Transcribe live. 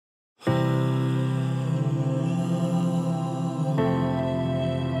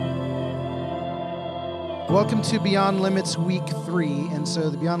Welcome to Beyond Limits Week 3. And so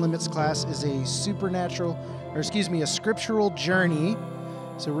the Beyond Limits class is a scriptural journey.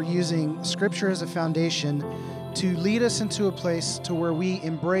 So we're using scripture as a foundation to lead us into a place to where we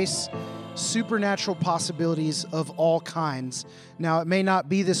embrace supernatural possibilities of all kinds. Now, it may not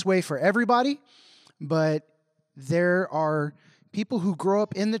be this way for everybody, but there are people who grow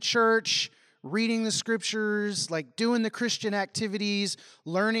up in the church, reading the scriptures, like doing the Christian activities,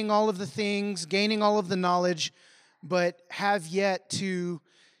 learning all of the things, gaining all of the knowledge, but have yet to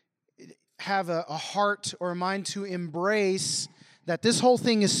have a heart or a mind to embrace that this whole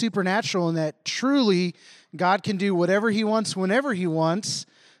thing is supernatural and that truly God can do whatever He wants, whenever He wants,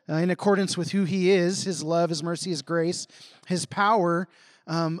 in accordance with who He is, His love, His mercy, His grace, His power.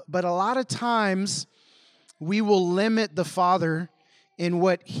 But a lot of times we will limit the Father in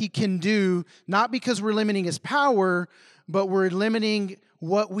what He can do, not because we're limiting His power, but we're limiting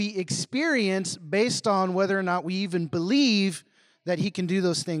what we experience based on whether or not we even believe that He can do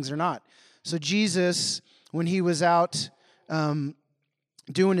those things or not. So Jesus, when He was out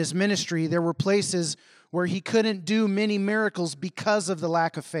doing His ministry, there were places where He couldn't do many miracles because of the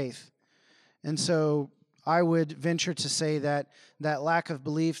lack of faith. And so I would venture to say that that lack of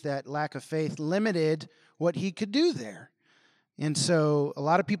belief, that lack of faith limited what He could do there. And so a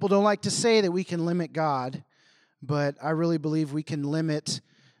lot of people don't like to say that we can limit God, but I really believe we can limit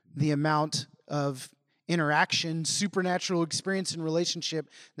the amount of interaction, supernatural experience and relationship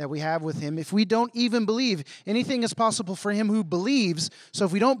that we have with Him if we don't even believe. Anything is possible for him who believes. So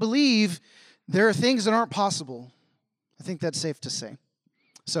if we don't believe, there are things that aren't possible. I think that's safe to say.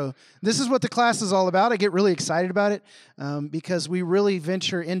 So this is what the class is all about. I get really excited about it because we really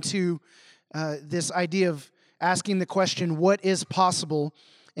venture into this idea of asking the question, what is possible?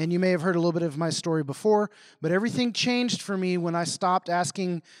 And you may have heard a little bit of my story before, but everything changed for me when I stopped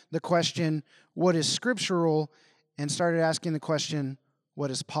asking the question, what is scriptural, and started asking the question,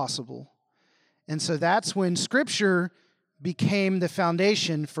 what is possible? And so that's when scripture became the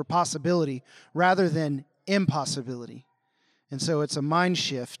foundation for possibility rather than impossibility. And so it's a mind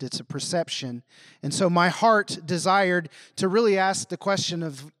shift, it's a perception. And so my heart desired to really ask the question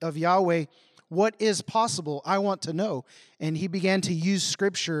of Yahweh, what is possible? I want to know. And He began to use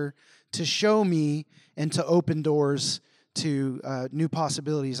scripture to show me and to open doors to new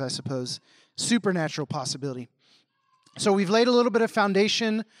possibilities, I suppose. Supernatural possibility. So we've laid a little bit of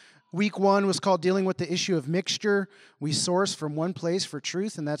foundation. Week 1 was called Dealing with the Issue of Mixture. We source from one place for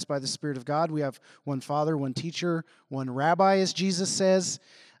truth, and that's by the Spirit of God. We have one Father, one teacher, one rabbi, as Jesus says.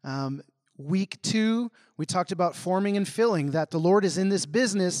 Week 2, we talked about forming and filling, that the Lord is in this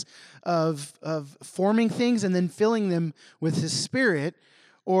business of forming things and then filling them with His Spirit,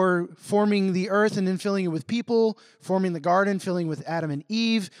 or forming the earth and then filling it with people, forming the garden, filling it with Adam and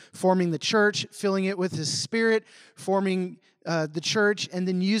Eve, forming the church, filling it with His Spirit, forming the church, and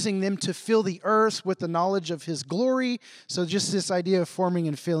then using them to fill the earth with the knowledge of His glory. So just this idea of forming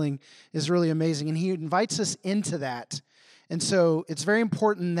and filling is really amazing, and He invites us into that. And so it's very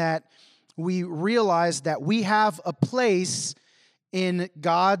important that we realize that we have a place in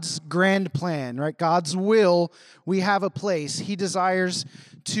God's grand plan, right? God's will, we have a place. He desires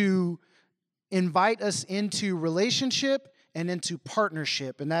to invite us into relationship and into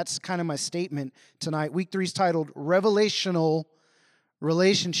partnership. And that's kind of my statement tonight. Week 3 is titled Revelational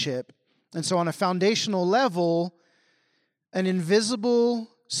Relationship. And so on a foundational level, an invisible,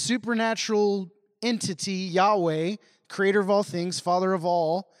 supernatural entity, Yahweh, creator of all things, Father of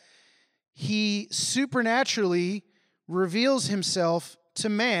all, He supernaturally reveals Himself to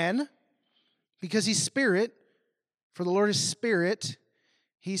man because He's Spirit. For the Lord is Spirit.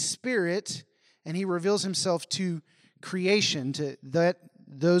 He's Spirit, and He reveals Himself to creation, to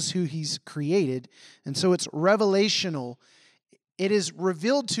those who He's created. And so it's revelational. It is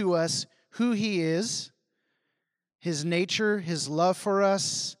revealed to us who He is, His nature, His love for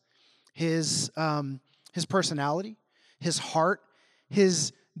us, His personality, His heart,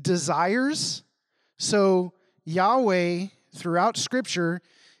 His desires. So Yahweh, throughout Scripture,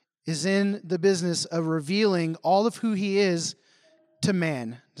 is in the business of revealing all of who He is to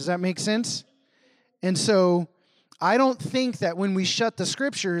man. Does that make sense? And so I don't think that when we shut the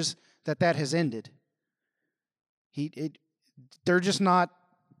Scriptures that has ended. They're just not,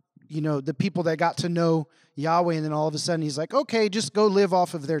 the people that got to know Yahweh, and then all of a sudden He's like, okay, just go live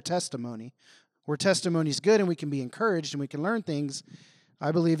off of their testimony. Where testimony is good and we can be encouraged and we can learn things,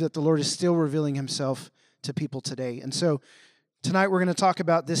 I believe that the Lord is still revealing Himself to people today. And so tonight we're going to talk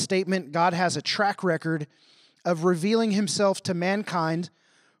about this statement. God has a track record of revealing Himself to mankind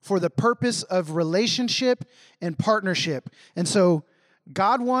for the purpose of relationship and partnership. And so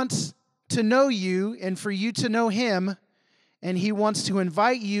God wants to know you and for you to know him, and he wants to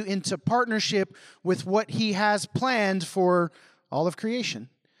invite you into partnership with what he has planned for all of creation.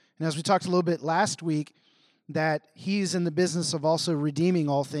 And as we talked a little bit last week, that he's in the business of also redeeming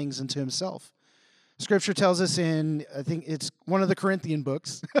all things unto himself. Scripture tells us in, I think it's one of the Corinthian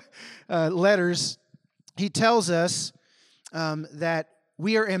books, letters, he tells us that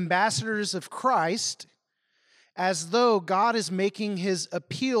we are ambassadors of Christ, as though God is making his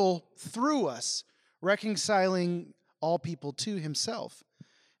appeal through us, reconciling all people to himself.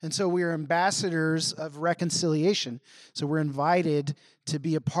 And so we are ambassadors of reconciliation. So we're invited to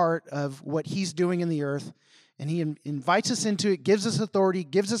be a part of what he's doing in the earth. And he invites us into it, gives us authority,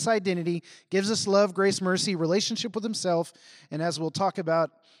 gives us identity, gives us love, grace, mercy, relationship with himself. And as we'll talk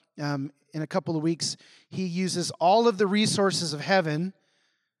about in a couple of weeks, he uses all of the resources of heaven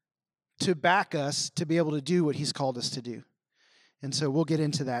to back us to be able to do what he's called us to do. And so we'll get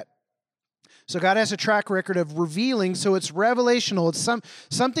into that. So God has a track record of revealing, so it's revelational. It's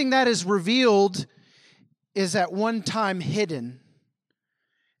something that is revealed is at one time hidden.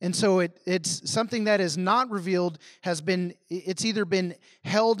 And so it's something that is not revealed it's either been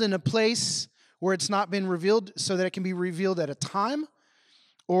held in a place where it's not been revealed so that it can be revealed at a time,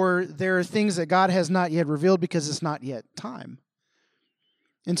 or there are things that God has not yet revealed because it's not yet time.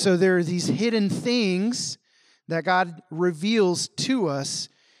 And so there are these hidden things that God reveals to us.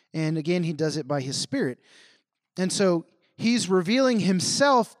 And again, he does it by his Spirit. And so he's revealing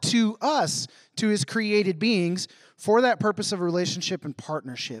himself to us, to his created beings, for that purpose of relationship and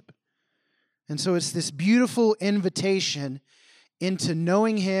partnership. And so it's this beautiful invitation into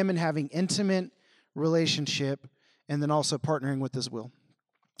knowing him and having intimate relationship, and then also partnering with his will.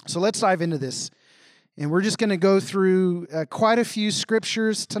 So let's dive into this. And we're just going to go through quite a few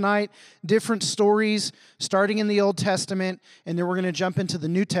scriptures tonight, different stories, starting in the Old Testament, and then we're going to jump into the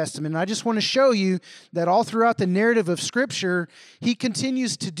New Testament. And I just want to show you that all throughout the narrative of Scripture, he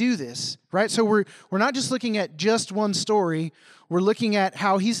continues to do this, right? So we're not just looking at just one story. We're looking at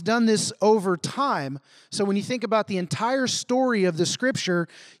how he's done this over time. So when you think about the entire story of the Scripture,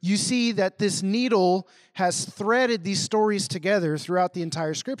 you see that this needle has threaded these stories together throughout the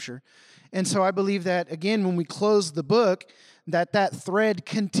entire Scripture. And so I believe that, again, when we close the book, that thread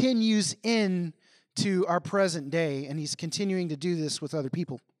continues into our present day, and he's continuing to do this with other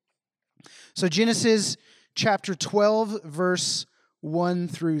people. So Genesis chapter 12, verse 1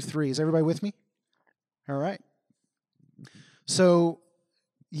 through 3. Is everybody with me? All right. So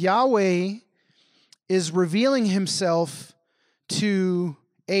Yahweh is revealing himself to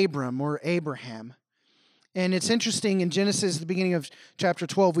Abram or Abraham. And it's interesting, in Genesis, the beginning of chapter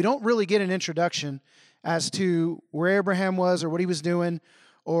 12, we don't really get an introduction as to where Abraham was or what he was doing,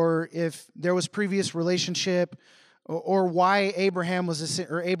 or if there was previous relationship, or why Abram was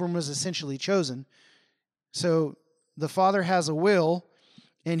essentially chosen. So the Father has a will,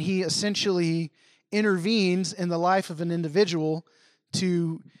 and he essentially intervenes in the life of an individual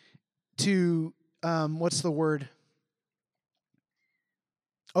to what's the word?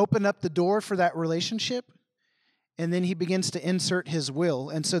 Open up the door for that relationship. And then he begins to insert his will.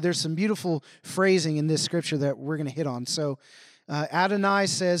 And so there's some beautiful phrasing in this scripture that we're going to hit on. So Adonai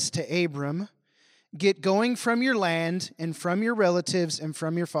says to Abram, "Get going from your land and from your relatives and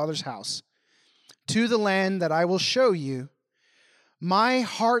from your father's house to the land that I will show you. My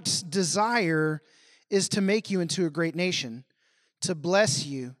heart's desire is to make you into a great nation, to bless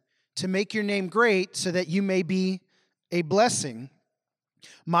you, to make your name great so that you may be a blessing.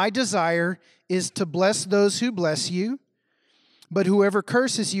 My desire is to bless those who bless you, but whoever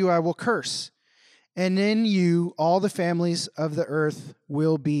curses you, I will curse. And in you, all the families of the earth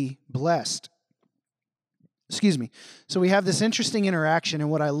will be blessed." Excuse me. So we have this interesting interaction,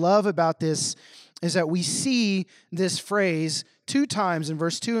 and what I love about this is that we see this phrase 2 times in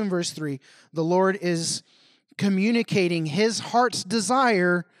verse 2 and verse 3. The Lord is communicating his heart's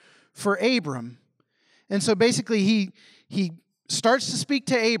desire for Abram. And so basically he starts to speak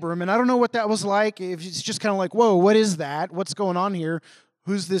to Abram, and I don't know what that was like. If it's just kind of like, whoa, what is that? What's going on here?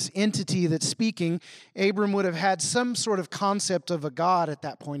 Who's this entity that's speaking? Abram would have had some sort of concept of a God at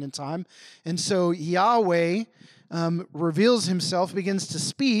that point in time. And so Yahweh reveals himself, begins to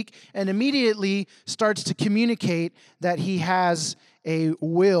speak, and immediately starts to communicate that he has a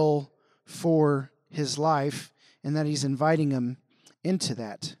will for his life and that he's inviting him into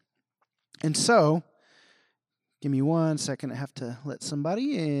that. And so, give me 1 second. I have to let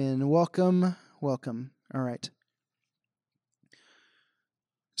somebody in. Welcome. All right.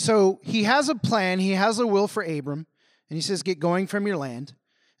 So he has a plan. He has a will for Abram. And he says, get going from your land.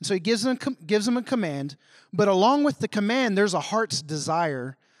 And so he gives him a command. But along with the command, there's a heart's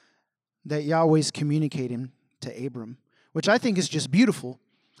desire that Yahweh's communicating to Abram, which I think is just beautiful.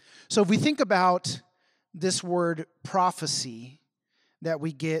 So if we think about this word prophecy that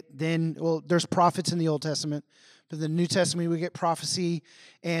we get, then, well, there's prophets in the Old Testament, but in the New Testament we get prophecy,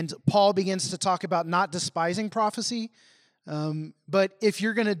 and Paul begins to talk about not despising prophecy, but if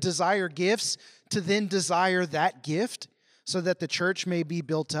you're going to desire gifts, to then desire that gift so that the church may be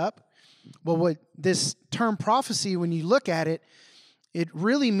built up. Well, what this term prophecy, when you look at it, it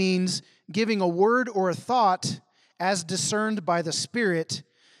really means giving a word or a thought as discerned by the Spirit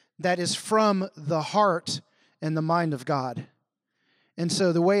that is from the heart and the mind of God. And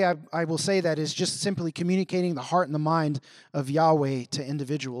so the way I will say that is just simply communicating the heart and the mind of Yahweh to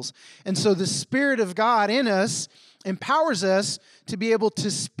individuals. And so the Spirit of God in us empowers us to be able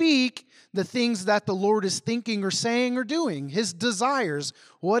to speak the things that the Lord is thinking or saying or doing, His desires.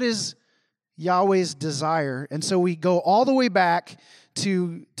 What is Yahweh's desire? And so we go all the way back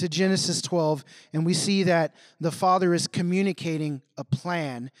to Genesis 12, and we see that the Father is communicating a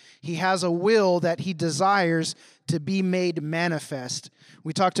plan. He has a will that He desires to be made manifest.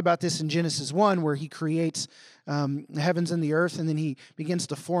 We talked about this in Genesis 1, where He creates the heavens and the earth, and then He begins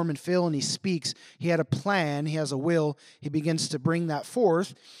to form and fill, and He speaks. He had a plan. He has a will. He begins to bring that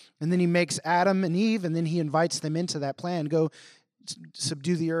forth, and then He makes Adam and Eve, and then He invites them into that plan. Go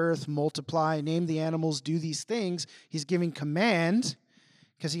subdue the earth, multiply, name the animals, do these things. He's giving command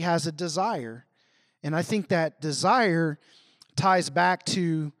because He has a desire. And I think that desire ties back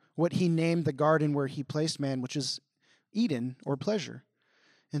to what He named the garden where He placed man, which is Eden, or pleasure.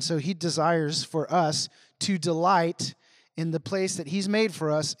 And so He desires for us to delight in the place that He's made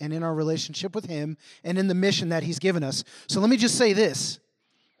for us and in our relationship with Him and in the mission that He's given us. So let me just say this.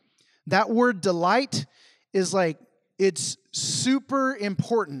 That word delight is it's super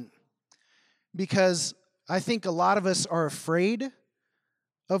important, because I think a lot of us are afraid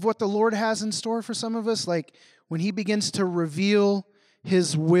of what the Lord has in store for some of us. Like when He begins to reveal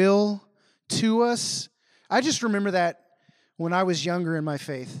His will to us. I just remember that when I was younger in my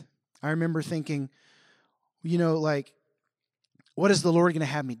faith, I remember thinking, what is the Lord going to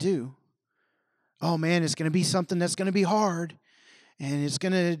have me do? Oh man, it's going to be something that's going to be hard. And it's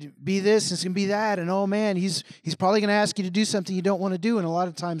going to be this, and it's going to be that, and oh man, he's probably going to ask you to do something you don't want to do, and a lot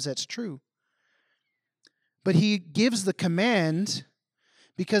of times that's true. But He gives the command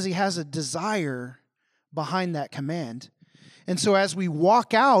because He has a desire behind that command. And so as we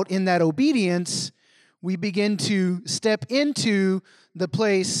walk out in that obedience, we begin to step into the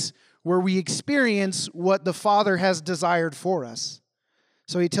place where we experience what the Father has desired for us.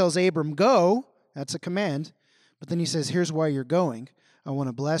 So He tells Abram, go, that's a command. But then He says, here's why you're going. I want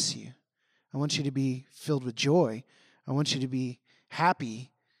to bless you. I want you to be filled with joy. I want you to be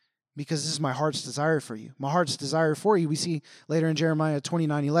happy because this is my heart's desire for you. My heart's desire for you, we see later in Jeremiah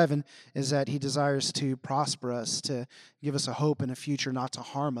 29:11, is that He desires to prosper us, to give us a hope and a future, not to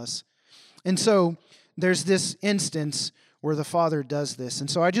harm us. And so there's this instance where the Father does this. And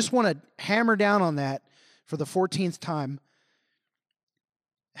so I just want to hammer down on that for the 14th time.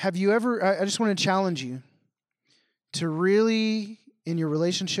 Have you ever, I just want to challenge you to really, in your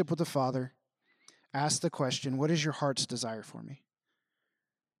relationship with the Father, ask the question, what is your heart's desire for me?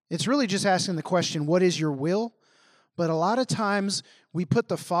 It's really just asking the question, what is your will? But a lot of times we put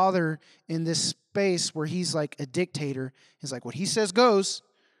the Father in this space where He's like a dictator. He's like, what He says goes.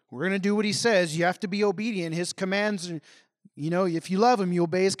 We're going to do what He says. You have to be obedient. His commands, if you love Him, you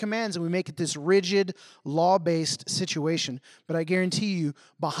obey His commands. And we make it this rigid, law-based situation. But I guarantee you,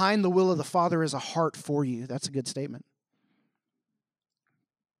 behind the will of the Father is a heart for you. That's a good statement.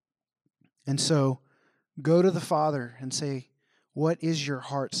 And so go to the Father and say, what is your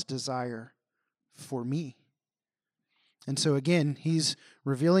heart's desire for me? And so again, He's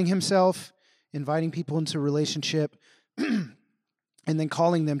revealing Himself, inviting people into a relationship, and then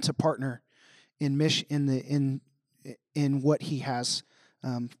calling them to partner in mission in what He has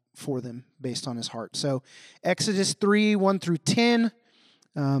for them based on His heart. So Exodus 3:1-10.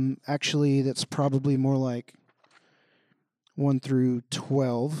 Actually, that's probably more like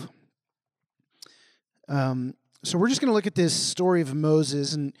 1-12. So we're just going to look at this story of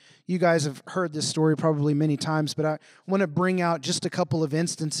Moses, and you guys have heard this story probably many times, but I want to bring out just a couple of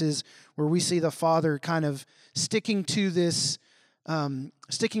instances where we see the Father kind of sticking to this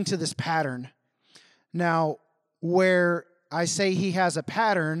pattern. Now, where I say He has a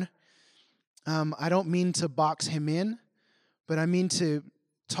pattern, I don't mean to box Him in, but I mean to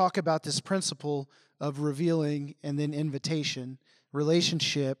talk about this principle of revealing and then invitation,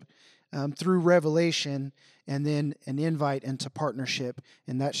 relationship, through revelation, and then an invite into partnership,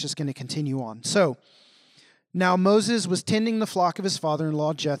 and that's just going to continue on. So, Now Moses was tending the flock of his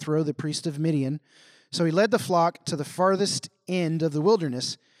father-in-law Jethro, the priest of Midian. So he led the flock to the farthest end of the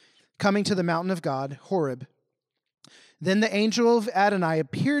wilderness, coming to the mountain of God, Horeb. Then the angel of Adonai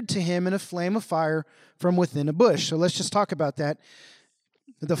appeared to him in a flame of fire from within a bush. So let's just talk about that.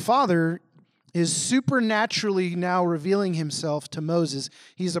 The Father is supernaturally now revealing himself to Moses.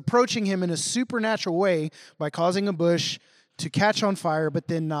 He's approaching him in a supernatural way by causing a bush to catch on fire but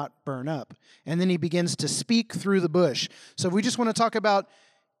then not burn up. And then he begins to speak through the bush. So if we just want to talk about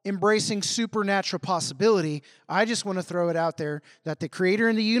embracing supernatural possibility, I just want to throw it out there that the creator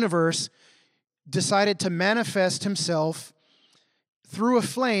in the universe decided to manifest himself through a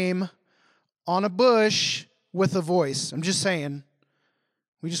flame on a bush with a voice. I'm just saying.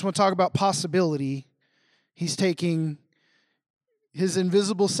 We just want to talk about possibility. He's taking his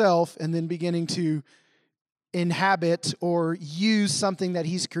invisible self and then beginning to inhabit or use something that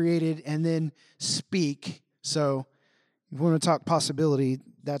he's created and then speak. So if we want to talk possibility,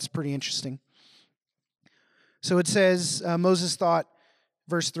 that's pretty interesting. So it says, Moses thought,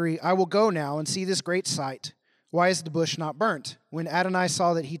 verse 3, I will go now and see this great sight. Why is the bush not burnt? When Adonai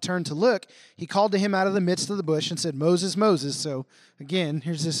saw that he turned to look, he called to him out of the midst of the bush and said, Moses, Moses. So again,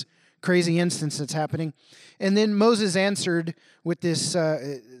 here's this crazy instance that's happening. And then Moses answered with this,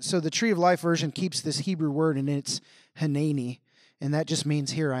 so the Tree of Life version keeps this Hebrew word, and it's Hanani, and that just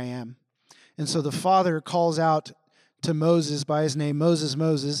means here I am. And so the Father calls out to Moses by his name, Moses,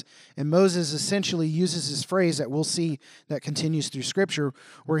 Moses, and Moses essentially uses this phrase that we'll see that continues through Scripture,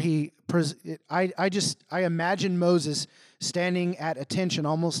 where I imagine Moses standing at attention,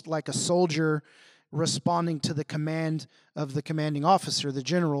 almost like a soldier responding to the command of the commanding officer, the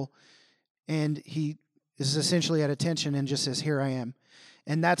general, and he is essentially at attention and just says, here I am.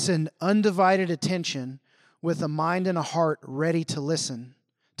 And that's an undivided attention with a mind and a heart ready to listen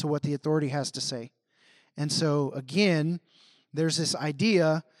to what the authority has to say. And so, again, there's this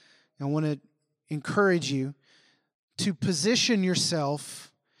idea, I want to encourage you to position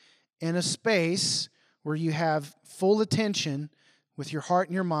yourself in a space where you have full attention with your heart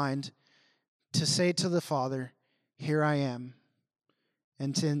and your mind to say to the Father, here I am,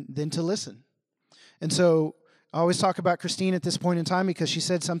 and then to listen. And so I always talk about Christine at this point in time because she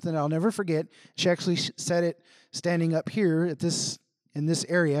said something that I'll never forget. She actually said it standing up here in this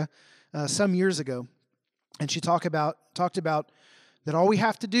area some years ago. And she talked about that all we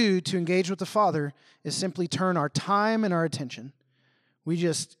have to do to engage with the Father is simply turn our time and our attention. We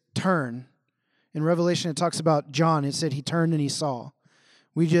just turn. In Revelation, it talks about John. It said he turned and he saw.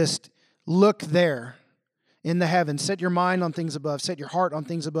 We just look there in the heavens. Set your mind on things above. Set your heart on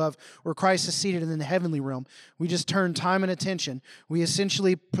things above, where Christ is seated in the heavenly realm. We just turn time and attention. We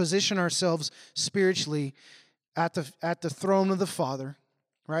essentially position ourselves spiritually at the throne of the Father,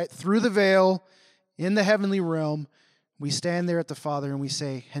 right? Through the veil, in the heavenly realm, we stand there at the Father and we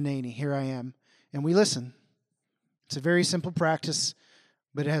say, Hanani, here I am. And we listen. It's a very simple practice,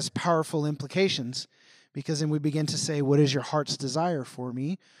 but it has powerful implications, because then we begin to say, what is your heart's desire for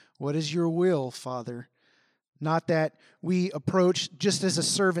me? What is your will, Father? Not that we approach just as a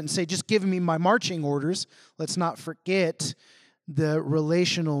servant and say, just give me my marching orders. Let's not forget the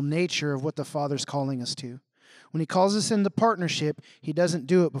relational nature of what the Father's calling us to. When he calls us into partnership, he doesn't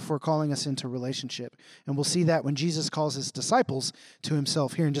do it before calling us into relationship. And we'll see that when Jesus calls his disciples to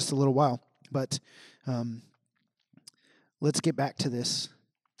himself here in just a little while. But let's get back to this.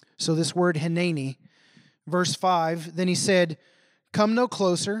 So this word Hanani, verse 5, then he said, come no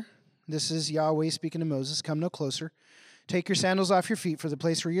closer. This is Yahweh speaking to Moses. Come no closer. Take your sandals off your feet, for the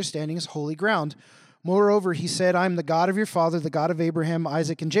place where you're standing is holy ground. Moreover, he said, I am the God of your father, the God of Abraham,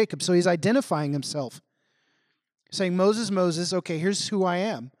 Isaac, and Jacob. So he's identifying himself. Saying, Moses, Moses, okay, here's who I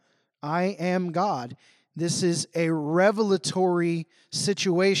am. I am God. This is a revelatory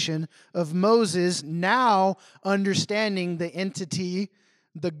situation of Moses now understanding the entity,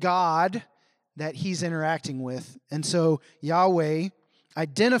 the God that he's interacting with. And so Yahweh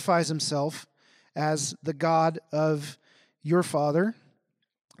identifies himself as the God of your father,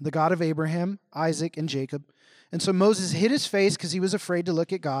 the God of Abraham, Isaac, and Jacob. And so Moses hid his face because he was afraid to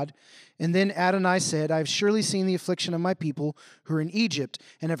look at God. And then Adonai said, I have surely seen the affliction of my people who are in Egypt,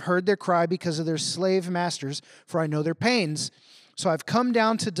 and have heard their cry because of their slave masters, for I know their pains. So I've come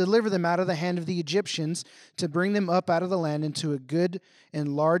down to deliver them out of the hand of the Egyptians, to bring them up out of the land into a good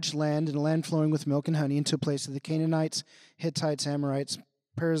and large land, and a land flowing with milk and honey, into a place of the Canaanites, Hittites, Amorites,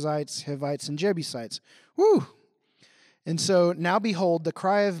 Perizzites, Hivites, and Jebusites. Woo! And so now behold, the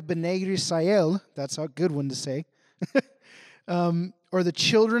cry of Bnei Yisrael, that's a good one to say, or the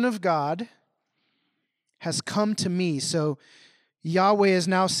children of God, has come to me. So Yahweh is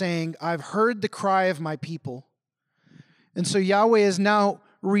now saying, I've heard the cry of my people. And so Yahweh is now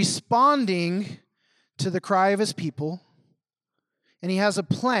responding to the cry of his people. And he has a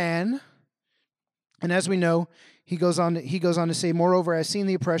plan. And as we know, he goes on to say, moreover, I have seen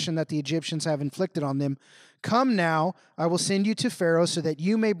the oppression that the Egyptians have inflicted on them. Come now, I will send you to Pharaoh so that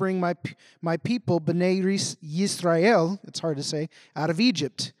you may bring my people, Bnei Yisrael, it's hard to say, out of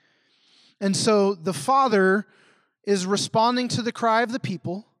Egypt. And so the Father is responding to the cry of the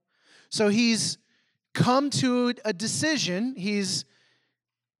people. So he's come to a decision. He's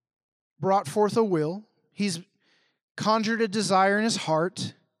brought forth a will. He's conjured a desire in his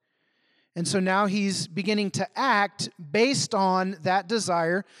heart. And so now he's beginning to act based on that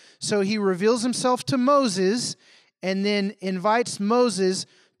desire. So he reveals himself to Moses and then invites Moses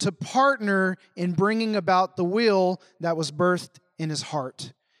to partner in bringing about the will that was birthed in his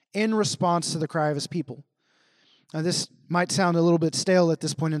heart in response to the cry of his people. Now, this might sound a little bit stale at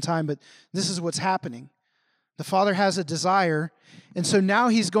this point in time, but this is what's happening. The Father has a desire, and so now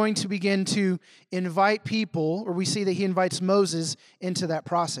he's going to begin to invite people, or we see that he invites Moses into that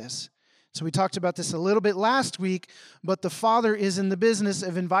process. So we talked about this a little bit last week, but the Father is in the business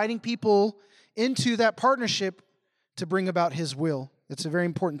of inviting people into that partnership to bring about his will. It's a very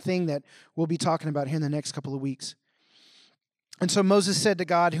important thing that we'll be talking about here in the next couple of weeks. And so Moses said to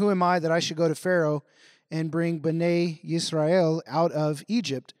God, who am I that I should go to Pharaoh and bring Bnei Yisrael out of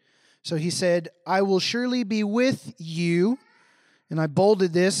Egypt? So he said, I will surely be with you, and I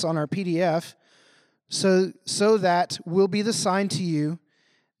bolded this on our PDF, so that will be the sign to you.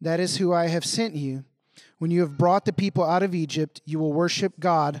 That is who I have sent you. When you have brought the people out of Egypt, you will worship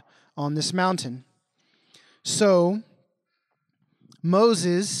God on this mountain. So,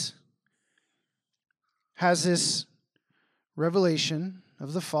 Moses has this revelation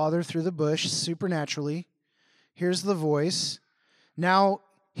of the Father through the bush, supernaturally. Here's the voice. Now,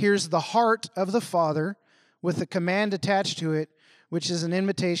 here's the heart of the Father with a command attached to it, which is an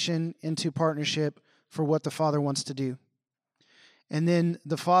invitation into partnership for what the Father wants to do. And then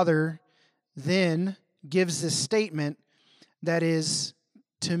the Father then gives this statement that is,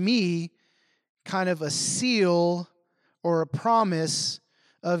 to me, kind of a seal or a promise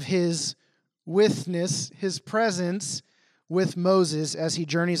of his withness, his presence with Moses as he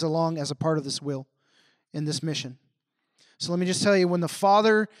journeys along as a part of this will in this mission. So let me just tell you, when the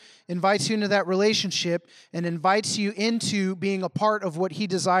Father invites you into that relationship and invites you into being a part of what he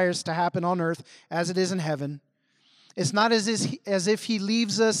desires to happen on earth as it is in heaven, it's not as if he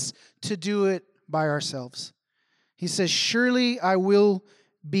leaves us to do it by ourselves. He says, surely I will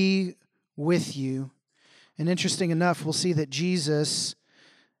be with you. And interesting enough, we'll see that Jesus,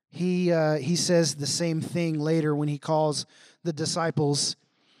 he says the same thing later when he calls the disciples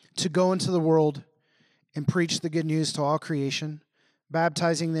to go into the world and preach the good news to all creation,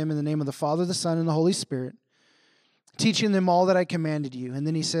 baptizing them in the name of the Father, the Son, and the Holy Spirit, teaching them all that I commanded you. And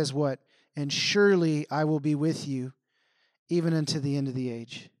then he says what? And surely I will be with you even unto the end of the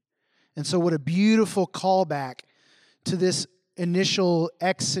age. And so what a beautiful callback to this initial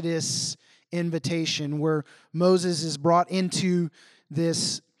Exodus invitation where Moses is brought into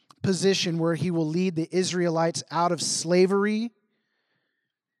this position where he will lead the Israelites out of slavery.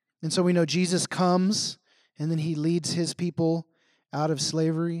 And so we know Jesus comes and then he leads his people out of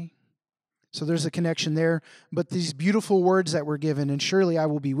slavery. So there's a connection there. But these beautiful words that were given, and surely I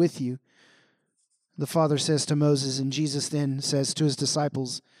will be with you, the Father says to Moses, and Jesus then says to his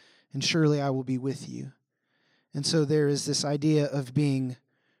disciples, and surely I will be with you. And so there is this idea of being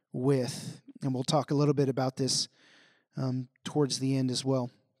with. And we'll talk a little bit about this towards the end as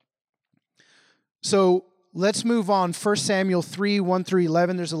well. So let's move on. 1 Samuel 3, 1 through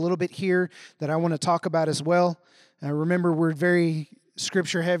 11. There's a little bit here that I want to talk about as well. Remember, we're very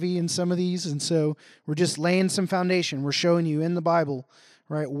scripture heavy in some of these, and so we're just laying some foundation. We're showing you in the Bible,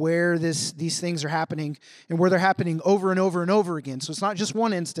 right, where these things are happening and where they're happening over and over and over again. So it's not just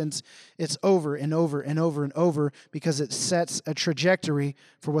one instance, it's over and over and over and over because it sets a trajectory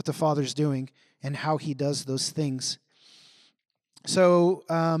for what the Father's doing and how he does those things. So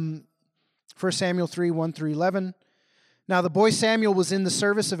 1 Samuel 3, 1 through 11. Now the boy Samuel was in the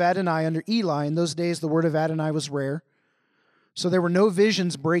service of Adonai under Eli. In those days the word of Adonai was rare, so there were no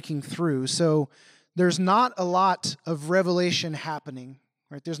visions breaking through. So there's not a lot of revelation happening.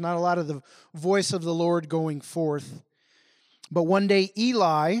 Right? There's not a lot of the voice of the Lord going forth. But one day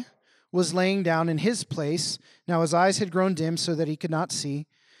Eli was laying down in his place. Now his eyes had grown dim so that he could not see.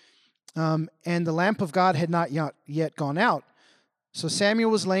 And the lamp of God had not yet gone out. So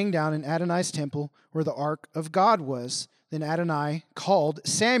Samuel was laying down in Adonai's temple where the ark of God was. Then Adonai called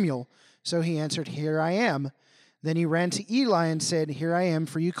Samuel. So he answered, Here I am. Then he ran to Eli and said, "Here I am,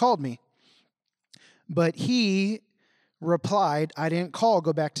 for you called me." But he replied, "I didn't call,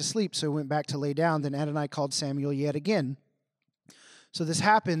 go back to sleep." So he went back to lay down. Then Adonai called Samuel yet again. So this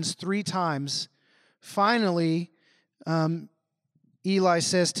happens 3 times. Finally, Eli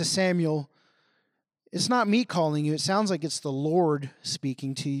says to Samuel, "It's not me calling you. It sounds like it's the Lord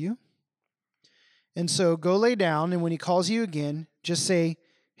speaking to you. And so go lay down, and when he calls you again, just say,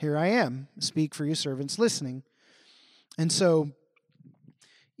 'Here I am. Speak, for your servant's listening.'" And so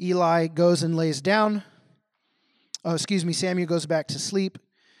Eli goes and lays down. Samuel goes back to sleep.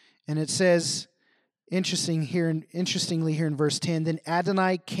 And it says, interestingly here in verse 10, "Then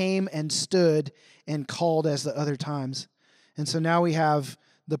Adonai came and stood and called as the other times." And so now we have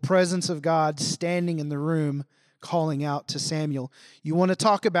the presence of God standing in the room calling out to Samuel. You want to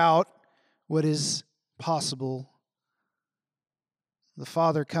talk about what is possible? The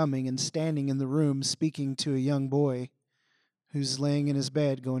Father coming and standing in the room speaking to a young boy who's laying in his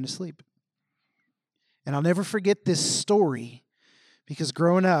bed going to sleep. And I'll never forget this story because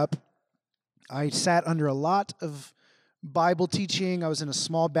growing up, I sat under a lot of Bible teaching. I was in a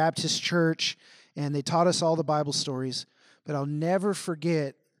small Baptist church, and they taught us all the Bible stories. But I'll never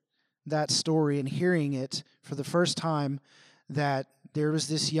forget that story and hearing it for the first time, that there was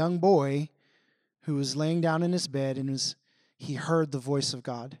this young boy who was laying down in his bed and he heard the voice of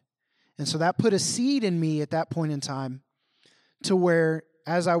God. And so that put a seed in me at that point in time to where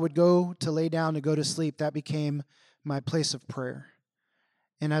as I would go to lay down to go to sleep, that became my place of prayer.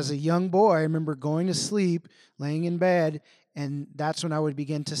 And as a young boy, I remember going to sleep, laying in bed, and that's when I would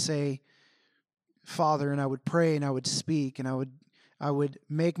begin to say, "Father," and I would pray and I would speak and I would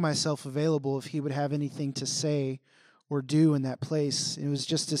make myself available if he would have anything to say or do in that place. It was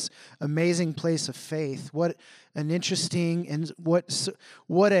just this amazing place of faith. What an interesting and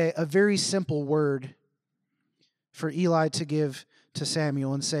what a very simple word for Eli to give to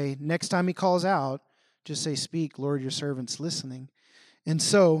Samuel and say, next time he calls out, just say, "Speak, Lord, your servant's listening." And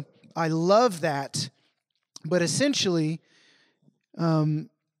so I love that. But essentially,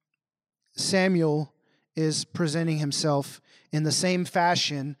 Samuel is presenting himself in the same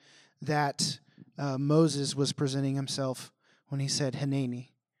fashion that Moses was presenting himself when he said,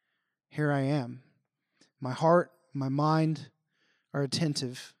 "Hineni, here I am. My heart, my mind are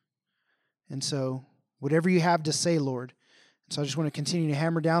attentive. And so whatever you have to say, Lord." So I just want to continue to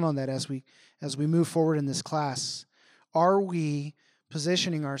hammer down on that as we move forward in this class. Are we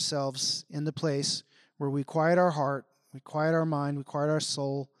positioning ourselves in the place where we quiet our heart, we quiet our mind, we quiet our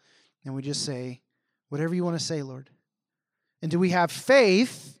soul, and we just say, "Whatever you want to say, Lord"? And do we have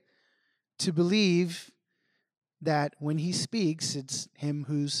faith to believe that when he speaks, it's him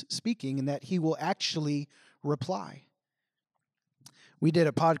who's speaking and that he will actually reply? We did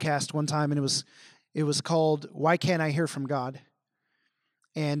a podcast one time, and it was called "Why Can't I Hear from God?"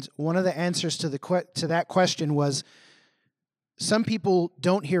 And one of the answers to that question was, some people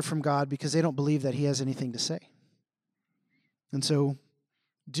don't hear from God because they don't believe that he has anything to say. And so,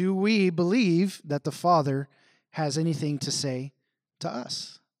 do we believe that the Father has anything to say to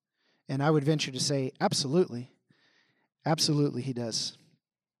us? And I would venture to say, absolutely. Absolutely, he does.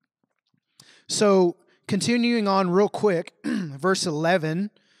 So, continuing on real quick, verse 11,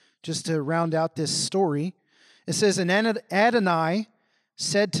 just to round out this story, it says, "And Adonai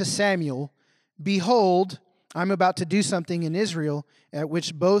said to Samuel, 'Behold, I'm about to do something in Israel at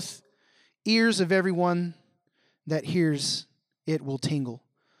which both ears of everyone that hears it will tingle.'"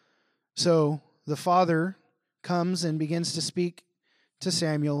 So the Father comes and begins to speak to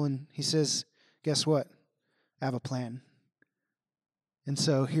Samuel, and he says, "Guess what? I have a plan." And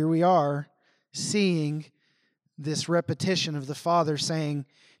so here we are seeing this repetition of the Father saying,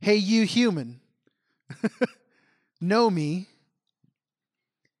 "Hey, you human, know me.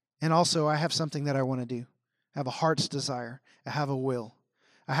 And also, I have something that I want to do. I have a heart's desire. I have a will.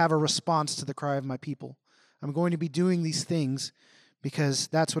 I have a response to the cry of my people. I'm going to be doing these things because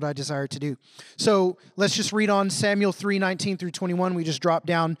that's what I desire to do." So let's just read on Samuel 3:19 through 21. We just dropped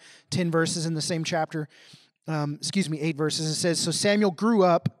down 10 verses in the same chapter. 8 verses. It says, "So Samuel grew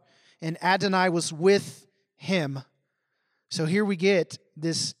up, and Adonai was with him." So here we get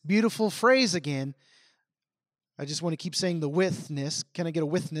this beautiful phrase again. I just want to keep saying the withness. Can I get a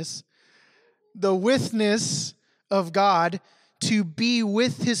witness? The witness of God to be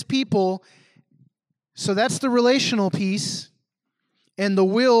with his people. So that's the relational piece. And the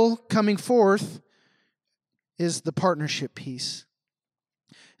will coming forth is the partnership piece.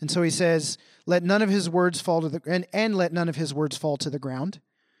 And so he says, "Let none of his words fall to the and let none of his words fall to the ground."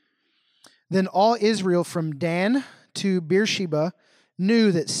 Then all Israel from Dan to Beersheba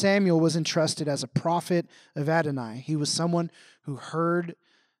knew that Samuel was entrusted as a prophet of Adonai. He was someone who heard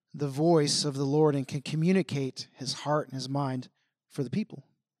the voice of the Lord and can communicate his heart and his mind for the people.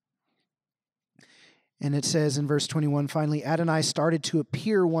 And it says in verse 21, finally, Adonai started to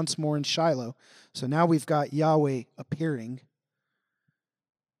appear once more in Shiloh. So now we've got Yahweh appearing.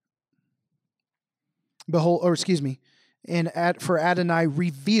 For Adonai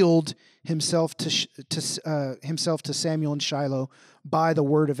revealed himself to Samuel in Shiloh by the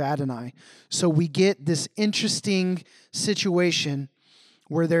word of Adonai. So we get this interesting situation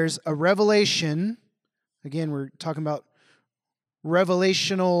where there's a revelation. Again, we're talking about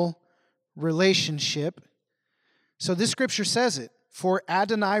revelational relationship. So this scripture says it. For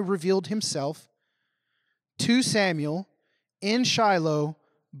Adonai revealed himself to Samuel in Shiloh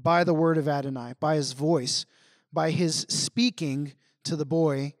by the word of Adonai, by his voice, by his speaking to the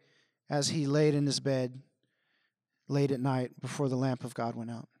boy as he laid in his bed late at night before the lamp of God went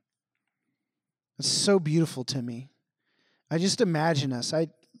out. It's so beautiful to me. I just imagine us.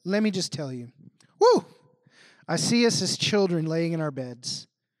 Let me just tell you. Woo! I see us as children laying in our beds.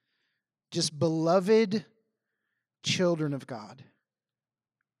 Just beloved children of God.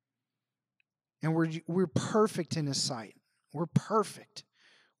 And we're perfect in his sight. We're perfect.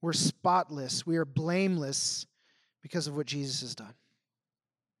 We're spotless. We are blameless because of what Jesus has done.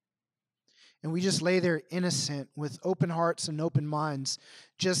 And we just lay there innocent with open hearts and open minds,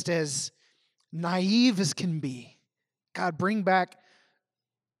 just as naive as can be. God, bring back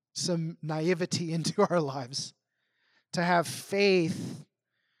some naivety into our lives, to have faith,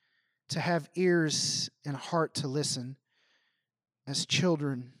 to have ears and heart to listen as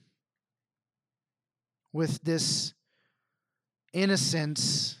children with this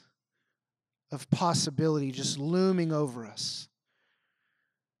innocence of possibility just looming over us.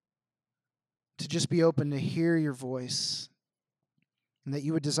 To just be open to hear your voice, and that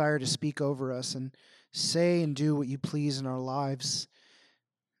you would desire to speak over us and say and do what you please in our lives.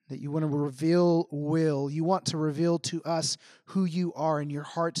 That you want to reveal to us who you are and your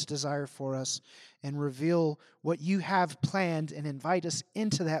heart's desire for us, and reveal what you have planned and invite us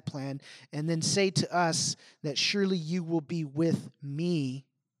into that plan, and then say to us that surely you will be with me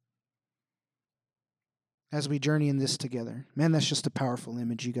as we journey in this together. Man, that's just a powerful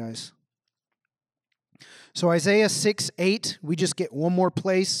image, you guys. So Isaiah 6:8, we just get one more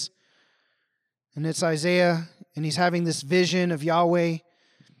place. And it's Isaiah, and he's having this vision of Yahweh.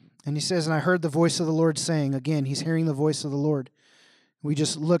 And he says, and I heard the voice of the Lord saying, again, he's hearing the voice of the Lord. We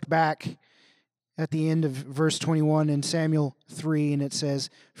just look back at the end of verse 21 in Samuel 3, and it says,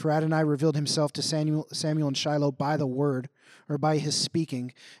 for Adonai revealed himself to Samuel in Shiloh by the word, or by his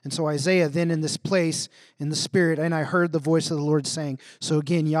speaking. And so Isaiah then in this place, in the Spirit, and I heard the voice of the Lord saying, so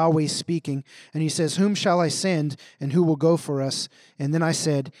again, Yahweh's speaking, and he says, whom shall I send, and who will go for us? And then I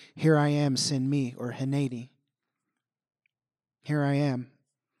said, here I am, send me, or Hanedi. Here I am.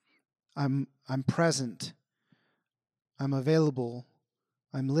 I'm present. I'm available.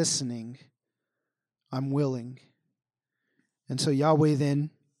 I'm listening. I'm willing. And so Yahweh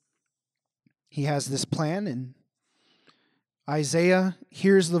then, he has this plan, and Isaiah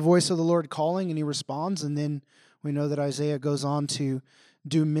hears the voice of the Lord calling, and he responds, and then we know that Isaiah goes on to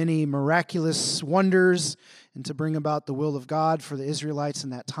do many miraculous wonders and to bring about the will of God for the Israelites in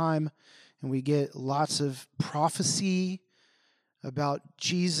that time. And we get lots of prophecy about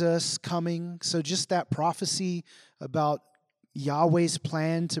Jesus coming. So just that prophecy about Yahweh's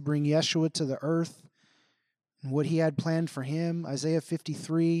plan to bring Yeshua to the earth and what he had planned for him. Isaiah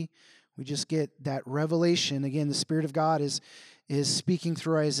 53, we just get that revelation. Again, the Spirit of God is speaking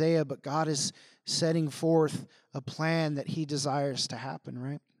through Isaiah, but God is setting forth a plan that he desires to happen,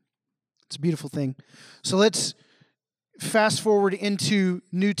 right? It's a beautiful thing. So let's fast forward into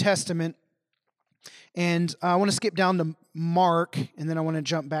New Testament. And I want to skip down to Mark, and then I want to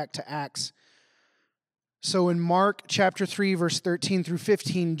jump back to Acts. So in Mark chapter 3, verse 13 through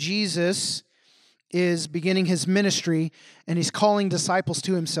 15, Jesus is beginning his ministry, and he's calling disciples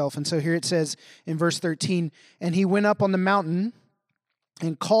to himself. And so here it says in verse 13, and he went up on the mountain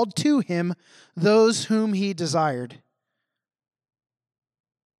and called to him those whom he desired.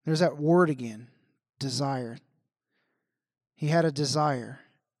 There's that word again, desire. He had a desire.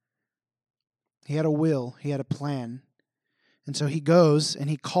 He had a will. He had a plan. And so he goes and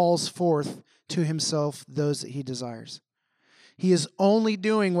he calls forth to himself those that he desires. He is only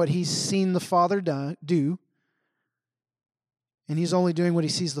doing what he's seen the Father do, and he's only doing what he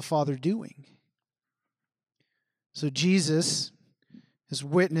sees the Father doing. So Jesus has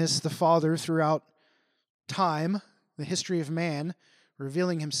witnessed the Father throughout time, the history of man,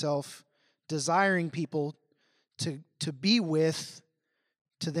 revealing himself, desiring people to be with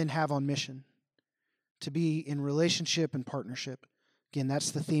to then have on mission, to be in relationship and partnership. Again,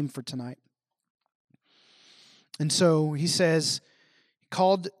 that's the theme for tonight. And so he says,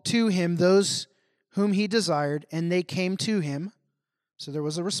 called to him those whom he desired, and they came to him. So there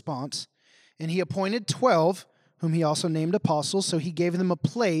was a response. And he appointed 12, whom he also named apostles. So he gave them a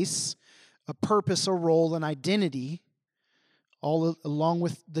place, a purpose, a role, an identity, all along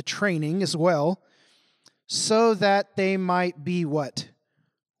with the training as well, so that they might be what?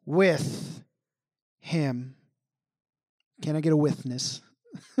 With him. Can I get a witness?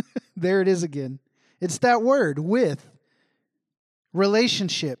 There it is again. It's that word, with.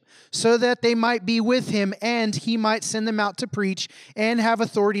 Relationship. So that they might be with him and he might send them out to preach and have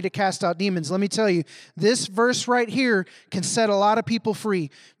authority to cast out demons. Let me tell you, this verse right here can set a lot of people free,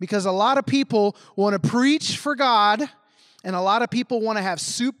 because a lot of people want to preach for God, and a lot of people want to have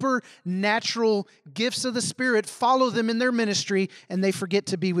supernatural gifts of the Spirit follow them in their ministry, and they forget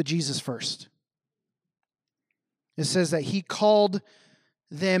to be with Jesus first. It says that he called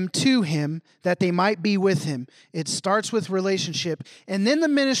them to him that they might be with him. It starts with relationship, and then the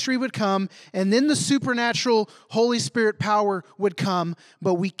ministry would come, and then the supernatural Holy Spirit power would come,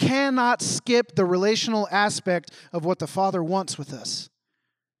 but we cannot skip the relational aspect of what the Father wants with us.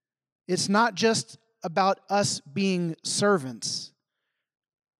 It's not just about us being servants.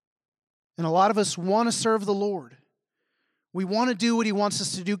 And a lot of us want to serve the Lord. We want to do what he wants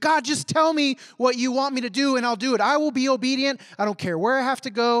us to do. God, just tell me what you want me to do and I'll do it. I will be obedient. I don't care where I have to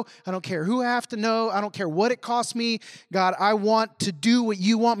go. I don't care who I have to know. I don't care what it costs me. God, I want to do what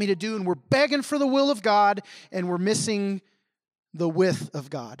you want me to do. And we're begging for the will of God, and we're missing the width of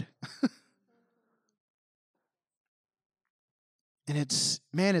God. And it's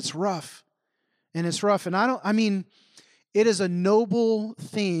rough. And it's rough. And it is a noble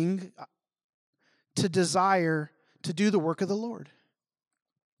thing to desire to do the work of the Lord.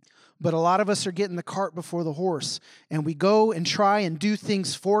 But a lot of us are getting the cart before the horse, and we go and try and do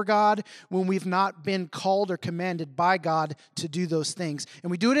things for God when we've not been called or commanded by God to do those things.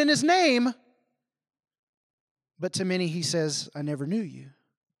 And we do it in his name, but to many he says, I never knew you.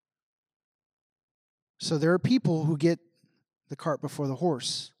 So there are people who get the cart before the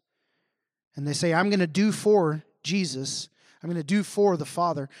horse, and they say, I'm going to do for Jesus, I'm going to do for the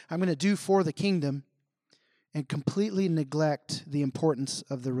Father, I'm going to do for the kingdom, and completely neglect the importance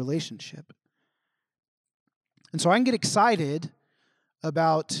of the relationship. And so I can get excited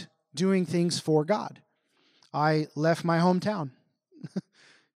about doing things for God. I left my hometown.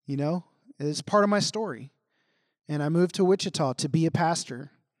 It's part of my story. And I moved to Wichita to be a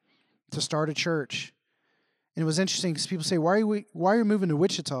pastor, to start a church. And it was interesting because people say, why are you moving to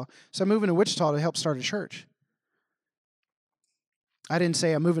Wichita? So I'm moving to Wichita to help start a church. I didn't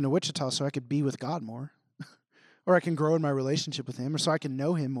say I'm moving to Wichita so I could be with God more, or I can grow in my relationship with him, or so I can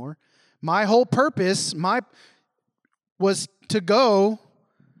know him more. My whole purpose was to go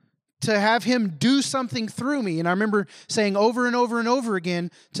to have him do something through me. And I remember saying over and over and over again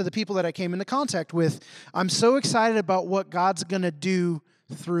to the people that I came into contact with, I'm so excited about what God's going to do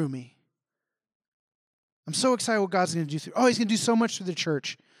through me. I'm so excited what God's going to do through. Oh, he's going to do so much through the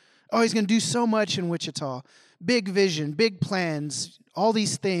church. Oh, he's going to do so much in Wichita. Big vision, big plans, all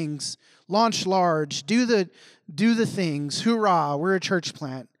these things. Launch large, do the things. Hoorah, we're a church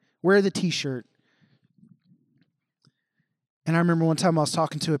plant. Wear the t-shirt. And I remember one time I was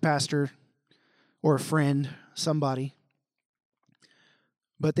talking to a pastor or a friend, somebody.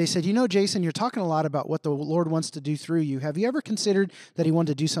 But they said, Jason, you're talking a lot about what the Lord wants to do through you. Have you ever considered that he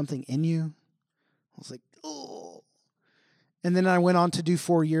wanted to do something in you? I was like, oh. And then I went on to do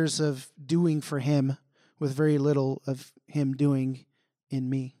 4 years of doing for him with very little of him doing in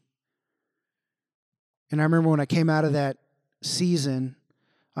me. And I remember when I came out of that season,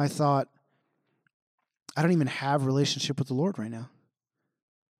 I thought, I don't even have a relationship with the Lord right now.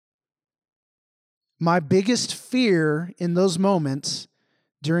 My biggest fear in those moments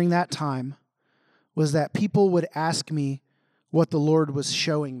during that time was that people would ask me what the Lord was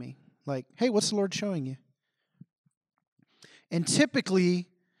showing me. Like, hey, what's the Lord showing you? And typically,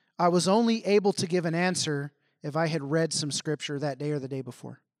 I was only able to give an answer if I had read some scripture that day or the day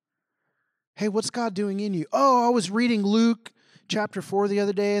before. Hey, what's God doing in you? Oh, I was reading Luke chapter 4 the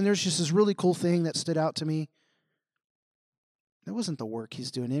other day, and there's just this really cool thing that stood out to me. That wasn't the work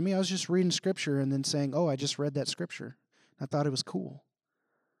he's doing in me. I was just reading scripture and then saying, oh, I just read that scripture. I thought it was cool.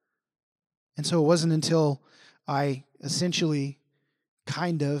 And so it wasn't until I essentially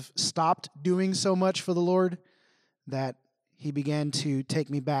kind of stopped doing so much for the Lord that he began to take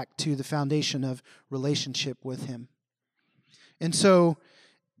me back to the foundation of relationship with him. And so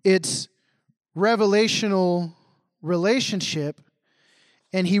it's revelational relationship,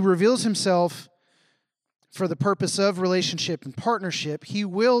 and he reveals himself for the purpose of relationship and partnership, he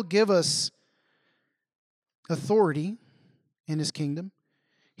will give us authority in his kingdom.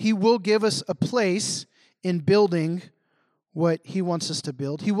 He will give us a place in building what he wants us to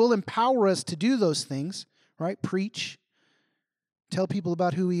build. He will empower us to do those things, right? Preach, tell people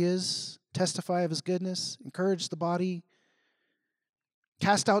about who he is, testify of his goodness, encourage the body,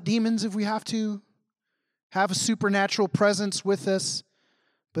 cast out demons if we have to, have a supernatural presence with us.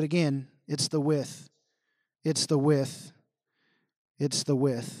 But again, it's the with. It's the with. It's the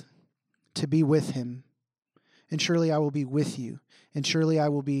with. To be with him. And surely I will be with you. And surely I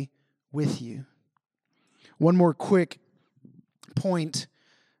will be with you. One more quick point.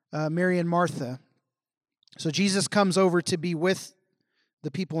 Mary and Martha. So Jesus comes over to be with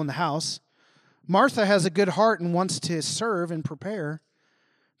the people in the house. Martha has a good heart and wants to serve and prepare.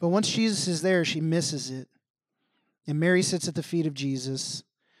 But once Jesus is there, she misses it. And Mary sits at the feet of Jesus.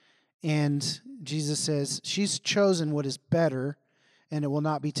 And Jesus says, she's chosen what is better, and it will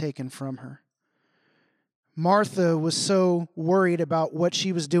not be taken from her. Martha was so worried about what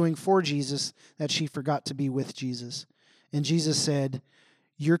she was doing for Jesus that she forgot to be with Jesus. And Jesus said,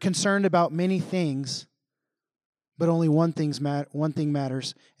 you're concerned about many things, but only one thing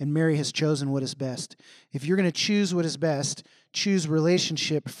matters, and Mary has chosen what is best. If you're going to choose what is best, choose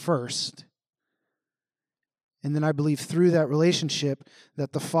relationship first. And then I believe through that relationship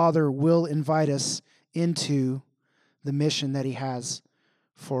that the Father will invite us into the mission that he has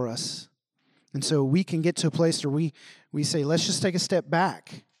for us. And so we can get to a place where we say, let's just take a step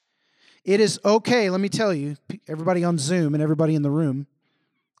back. It is okay, let me tell you, everybody on Zoom and everybody in the room,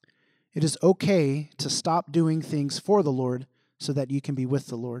 it is okay to stop doing things for the Lord so that you can be with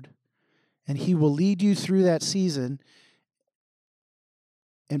the Lord. And he will lead you through that season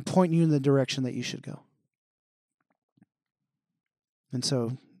and point you in the direction that you should go. And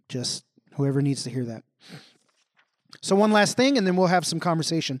so just whoever needs to hear that. So one last thing, and then we'll have some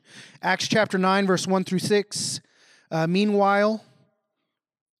conversation. Acts chapter 9, verse 1 through 6. Meanwhile,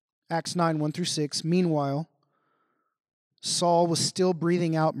 Acts 9, 1 through 6. Meanwhile, Saul was still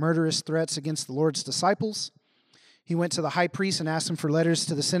breathing out murderous threats against the Lord's disciples. He went to the high priest and asked him for letters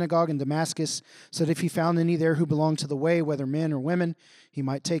to the synagogue in Damascus, so that if he found any there who belonged to the way, whether men or women, he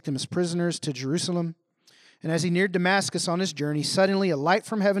might take them as prisoners to Jerusalem. And as he neared Damascus on his journey, suddenly a light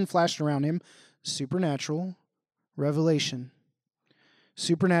from heaven flashed around him, supernatural revelation,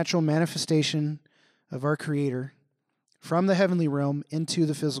 supernatural manifestation of our Creator from the heavenly realm into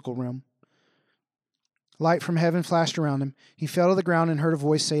the physical realm. Light from heaven flashed around him. He fell to the ground and heard a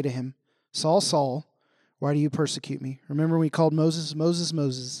voice say to him, Saul, Saul, why do you persecute me? Remember we called Moses, Moses,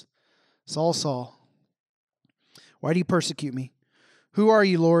 Moses. Saul, Saul, why do you persecute me? Who are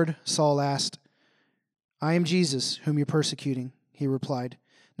you, Lord? Saul asked. I am Jesus, whom you're persecuting, he replied.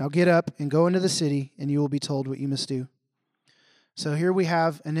 Now get up and go into the city, and you will be told what you must do. So here we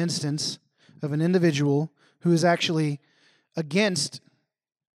have an instance of an individual who is actually against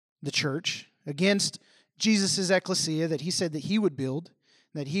the church, against Jesus' ecclesia that he said that he would build,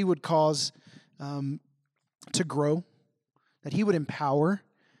 that he would cause to grow, that he would empower.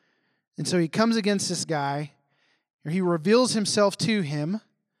 And so he comes against this guy, or he reveals himself to him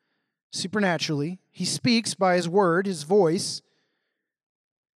supernaturally. He speaks by his word, his voice.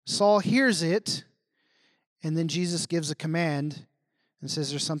 Saul hears it, and then Jesus gives a command and says,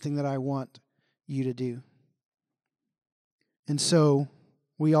 there's something that I want you to do. And so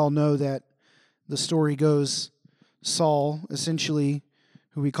we all know that the story goes, Saul, essentially,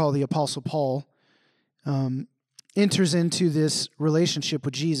 who we call the Apostle Paul, enters into this relationship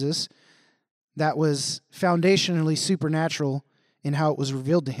with Jesus that was foundationally supernatural in how it was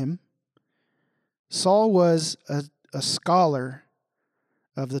revealed to him. Saul was a scholar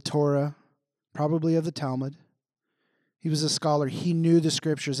of the Torah, probably of the Talmud. He was a scholar. He knew the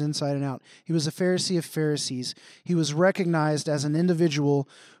scriptures inside and out. He was a Pharisee of Pharisees. He was recognized as an individual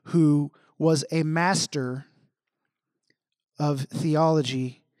who was a master of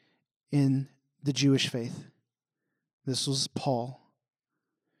theology in the Jewish faith. This was Paul.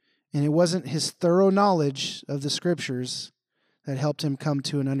 And it wasn't his thorough knowledge of the scriptures that helped him come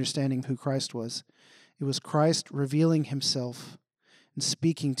to an understanding of who Christ was. It was Christ revealing himself and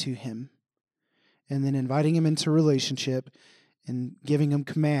speaking to him, and then inviting him into relationship and giving him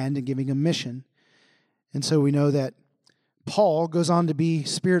command and giving him mission. And so we know that Paul goes on to be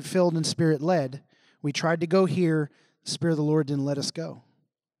Spirit-filled and Spirit-led. We tried to go here, the Spirit of the Lord didn't let us go.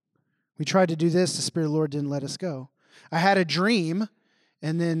 We tried to do this, the Spirit of the Lord didn't let us go. I had a dream,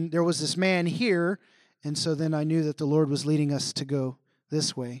 and then there was this man here, and so then I knew that the Lord was leading us to go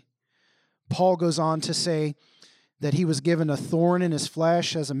this way. Paul goes on to say that he was given a thorn in his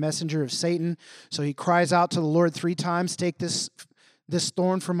flesh as a messenger of Satan. So he cries out to the Lord 3 times, take this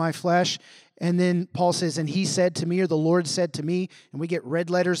thorn from my flesh. And then Paul says, and he said to me, or the Lord said to me, and we get red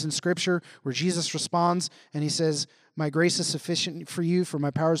letters in Scripture where Jesus responds, and he says, my grace is sufficient for you, for my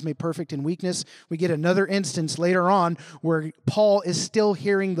power is made perfect in weakness. We get another instance later on where Paul is still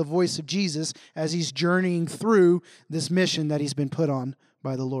hearing the voice of Jesus as he's journeying through this mission that he's been put on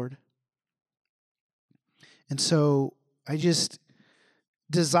by the Lord. And so I just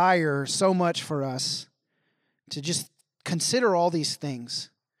desire so much for us to just consider all these things.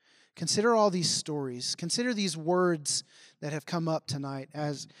 Consider all these stories. Consider these words that have come up tonight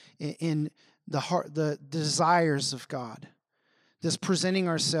as in the heart, the desires of God. This presenting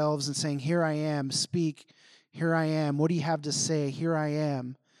ourselves and saying, here I am, speak, here I am. What do you have to say? Here I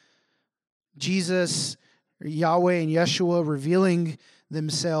am. Jesus, Yahweh and Yeshua revealing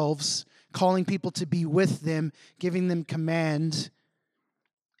themselves, calling people to be with them, giving them command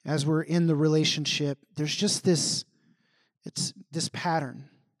as we're in the relationship. There's just this pattern.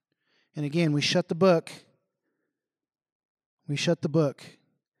 And again, we shut the book. We shut the book.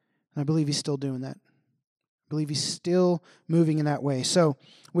 And I believe he's still doing that. I believe he's still moving in that way. So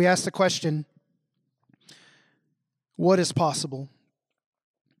we ask the question, what is possible?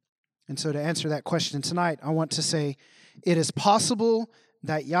 And so to answer that question tonight, I want to say, it is possible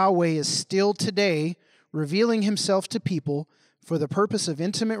that Yahweh is still today revealing himself to people for the purpose of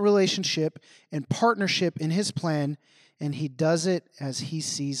intimate relationship and partnership in his plan, and he does it as he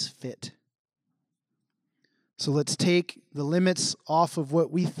sees fit. So let's take the limits off of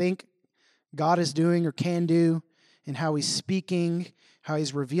what we think God is doing or can do, and how he's speaking, how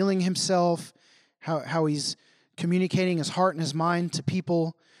he's revealing himself, how he's communicating his heart and his mind to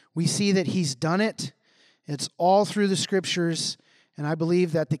people. We see that he's done it. It's all through the Scriptures. And I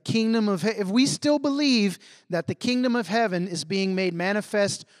believe that the kingdom of if we still believe that the kingdom of heaven is being made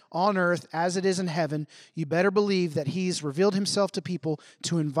manifest on earth as it is in heaven, you better believe that he's revealed himself to people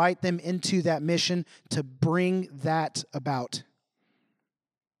to invite them into that mission to bring that about.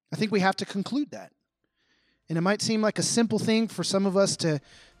 I think we have to conclude that. And it might seem like a simple thing for some of us to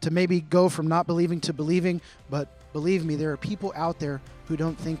maybe go from not believing to believing, but believe me, there are people out there who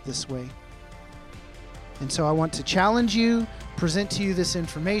don't think this way. And so I want to challenge you, present to you this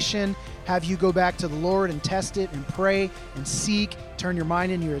information, have you go back to the Lord and test it and pray and seek, turn your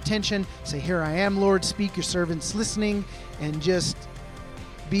mind and your attention, say, here I am, Lord, speak, your servant's listening, and just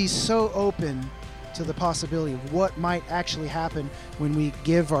be so open to the possibility of what might actually happen when we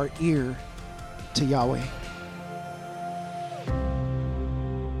give our ear to Yahweh.